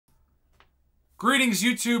Greetings,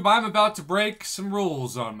 YouTube. I'm about to break some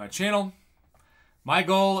rules on my channel. My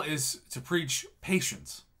goal is to preach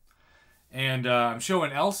patience. And I'm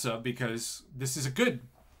showing Elsa because this is a good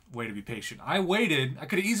way to be patient. I waited. I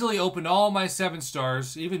could have easily opened all my 7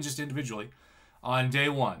 stars, even just individually, on day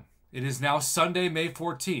 1. It is now Sunday, May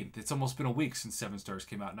 14th. It's almost been a week since 7 stars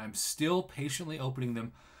came out, and I'm still patiently opening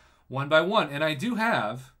them one by one. And I do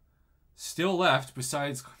have still left,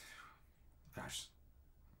 besides, gosh,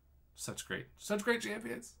 such great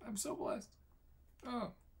champions. I'm so blessed.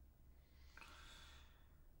 Oh,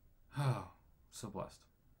 so blessed.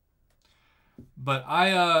 But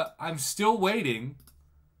I'm still waiting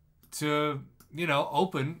to,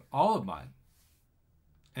 open all of mine.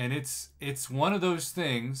 And it's one of those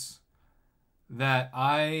things that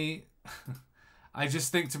I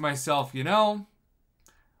just think to myself,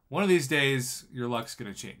 one of these days your luck's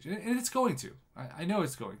going to change. And it's going to. I know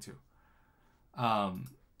it's going to.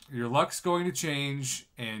 Your luck's going to change,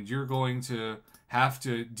 and you're going to have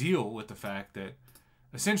to deal with the fact that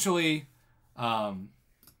essentially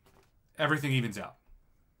everything evens out.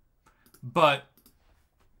 But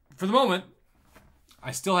for the moment,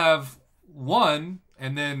 I still have 1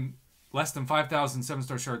 and then less than 5,000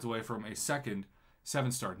 7-star shards away from a second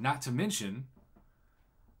 7-star. Not to mention,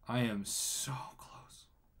 I am so close.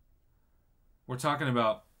 We're talking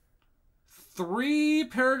about 3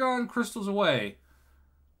 Paragon crystals away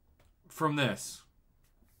from this.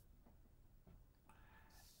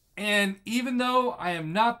 And even though I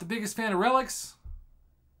am not the biggest fan of relics,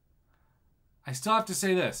 I still have to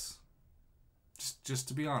say this. Just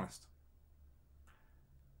to be honest.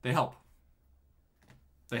 They help.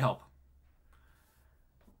 They help.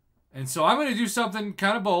 And so I'm going to do something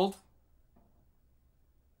kind of bold.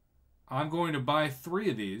 I'm going to buy 3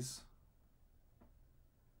 of these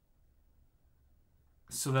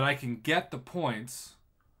so that I can get the points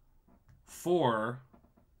for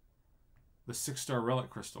the 6-star relic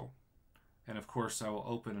crystal. And of course I will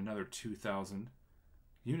open another 2,000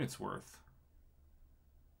 units worth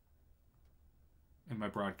in my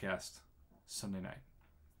broadcast Sunday night.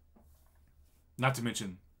 Not to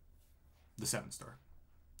mention the 7-star,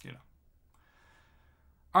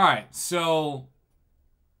 Alright, so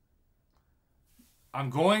I'm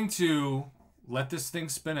going to let this thing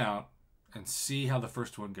spin out and see how the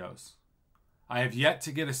first one goes. I have yet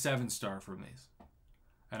to get a 7-star from these.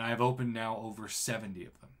 And I have opened now over 70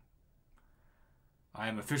 of them. I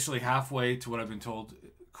am officially halfway to what I've been told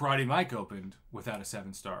Karate Mike opened without a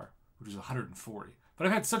 7-star, which is 140. But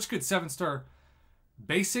I've had such good 7-star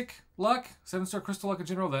basic luck, 7-star crystal luck in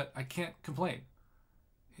general, that I can't complain.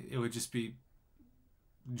 It would just be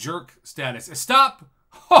jerk status. Stop!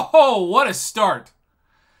 Oh, what a start.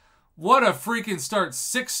 What a freaking start.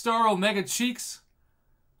 6-star Omega Cheeks.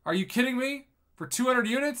 Are you kidding me? For 200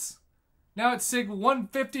 units? Now it's Sig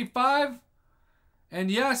 155? And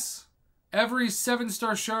yes, every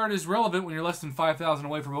 7-star shard is relevant when you're less than 5,000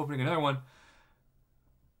 away from opening another one.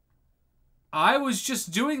 I was just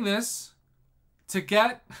doing this to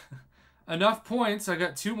get enough points. I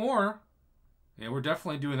got 2 more. Yeah, we're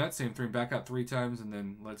definitely doing that same thing. Back out 3 times and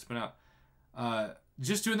then let it spin out.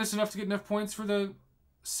 Just doing this enough to get enough points for the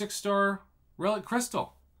 6-star relic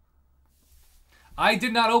crystal. I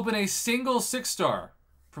did not open a single 6-star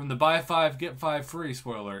from the buy 5, get 5 free,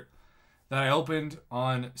 spoiler alert, that I opened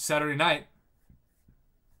on Saturday night.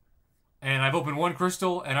 And I've opened 1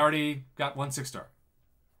 crystal and already got 1 6-star.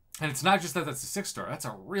 And it's not just that that's a 6-star. That's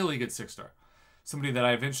a really good 6-star. Somebody that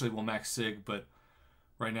I eventually will max Sig, but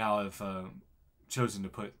right now I've chosen to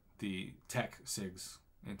put the tech Sigs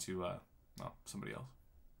into, somebody else.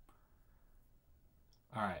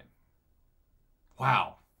 Alright.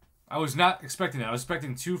 Wow. I was not expecting that. I was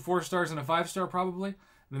expecting 2 4-stars and a 5-star probably.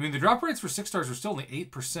 I mean, the drop rates for 6-stars are still only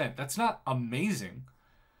 8%. That's not amazing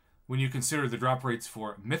when you consider the drop rates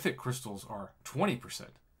for mythic crystals are 20%.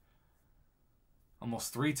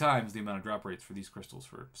 Almost 3 times the amount of drop rates for these crystals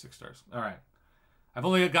for 6-stars. All right. I've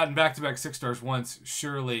only gotten back-to-back 6-stars once.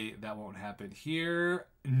 Surely that won't happen here.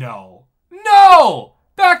 No. No!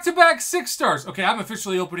 Back-to-back 6-stars. Okay, I'm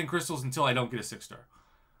officially opening crystals until I don't get a 6-star.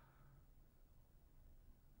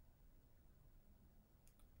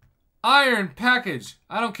 Iron package.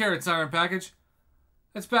 I don't care it's iron package.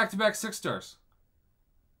 That's back-to-back 6-stars.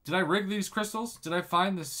 Did I rig these crystals? Did I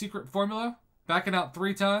find the secret formula? Backing out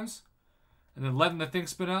 3 times? And then letting the thing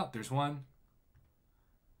spin out? There's 1.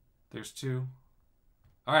 There's 2.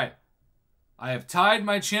 Alright. I have tied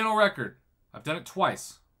my channel record. I've done it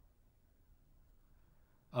twice.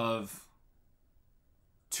 Of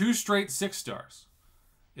 2 straight 6-stars.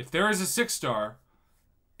 If there is a 6-star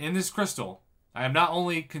in this crystal, I am not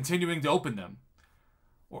only continuing to open them,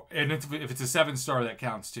 And if it's a 7-star, that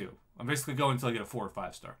counts too. I'm basically going until I get a 4 or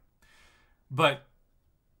 5-star. But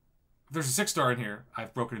if there's a 6-star in here,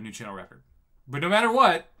 I've broken a new channel record. But no matter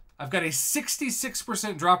what, I've got a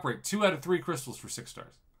 66% drop rate. 2 out of 3 crystals for 6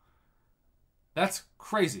 stars. That's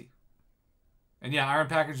crazy. And yeah, Iron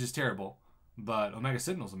Package is terrible. But Omega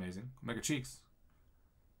Sentinel's amazing. Omega Cheeks.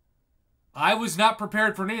 I was not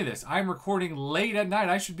prepared for any of this. I'm recording late at night.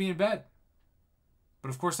 I should be in bed. But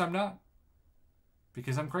of course I'm not.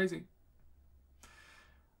 Because I'm crazy.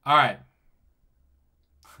 Alright.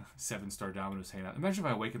 7-star Domino's hanging out. Imagine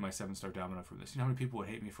if I awakened my 7-star Domino from this. You know how many people would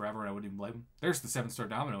hate me forever and I wouldn't even blame them? There's the 7-star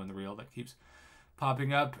Domino in the reel that keeps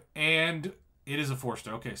popping up. And it is a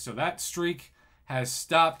 4-star. Okay, so that streak has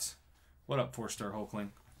stopped. What up, 4-star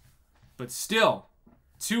Hulkling? But still,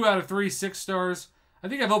 2 out of 3 6 stars. I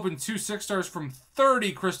think I've opened 2 6 stars from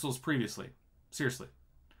 30 crystals previously. Seriously.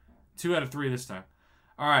 2 out of 3 this time.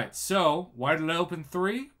 Alright, so why did I open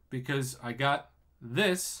 3? Because I got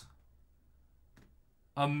this.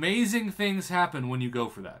 Amazing things happen when you go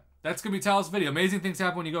for that. That's going to be Talos' video. Amazing things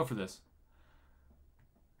happen when you go for this.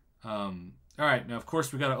 Alright, now of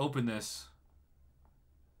course we got to open this.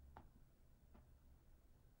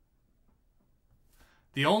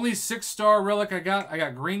 The only 6-star relic I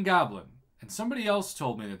got Green Goblin. And somebody else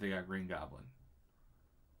told me that they got Green Goblin.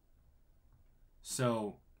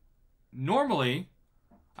 So, normally,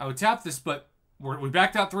 I would tap this, but we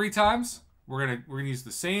backed out 3 times. We're gonna use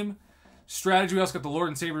the same strategy. We also got the Lord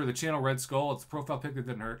and Savior of the channel, Red Skull. It's a profile pick that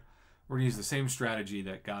didn't hurt. We're gonna use the same strategy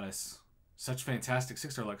that got us such fantastic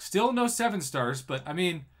 6-star luck. Still no 7 stars, but I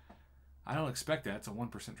mean, I don't expect that. It's a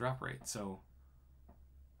 1% drop rate. So,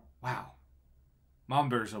 wow. Mom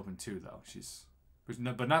Bear's open too, though.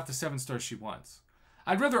 But not the 7 stars she wants.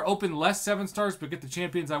 I'd rather open less 7 stars but get the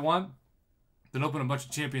champions I want than open a bunch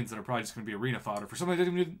of champions that are probably just going to be arena fodder for somebody that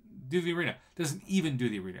doesn't even do the arena. Doesn't even do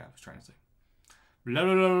the arena, I was trying to say. Blah,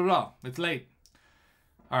 blah, blah, blah, blah. It's late.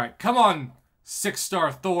 All right, come on,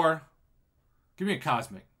 6-star Thor. Give me a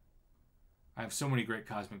Cosmic. I have so many great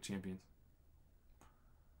Cosmic champions.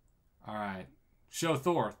 All right. Show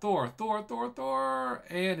Thor. Thor, Thor, Thor, Thor.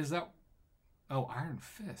 And is that... Oh, Iron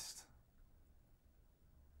Fist.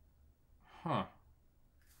 Huh.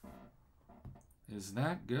 Is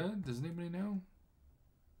that good? Does anybody know?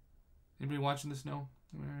 Anybody watching this know?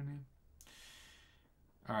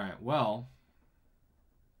 Alright, well.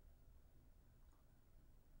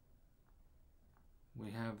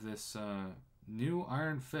 We have this new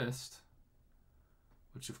Iron Fist.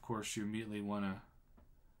 Which, of course, you immediately want to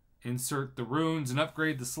insert the runes and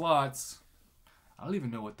upgrade the slots. I don't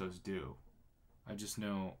even know what those do. I just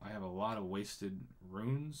know I have a lot of wasted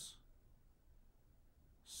runes.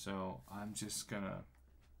 So I'm just going to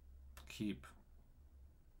keep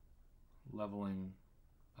leveling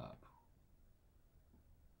up.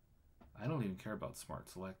 I don't even care about Smart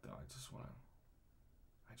Select, though. I just want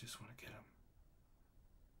to get them.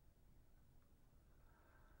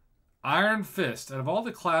 Iron Fist. Out of all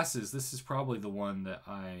the classes, this is probably the one that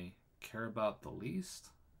I care about the least.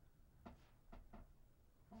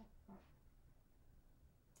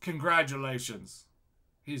 Congratulations.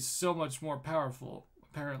 He's so much more powerful,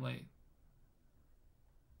 apparently.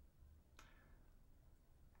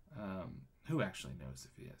 Who actually knows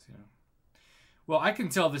if he is, you know? Well, I can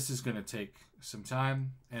tell this is going to take some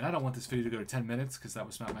time, and I don't want this video to go to 10 minutes because that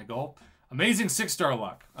was not my goal. Amazing 6-star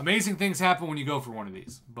luck. Amazing things happen when you go for one of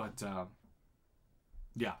these. But,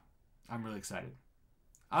 yeah, I'm really excited.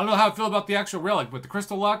 I don't know how I feel about the actual relic, but the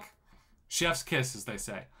crystal luck, chef's kiss, as they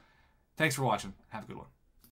say. Thanks for watching. Have a good one.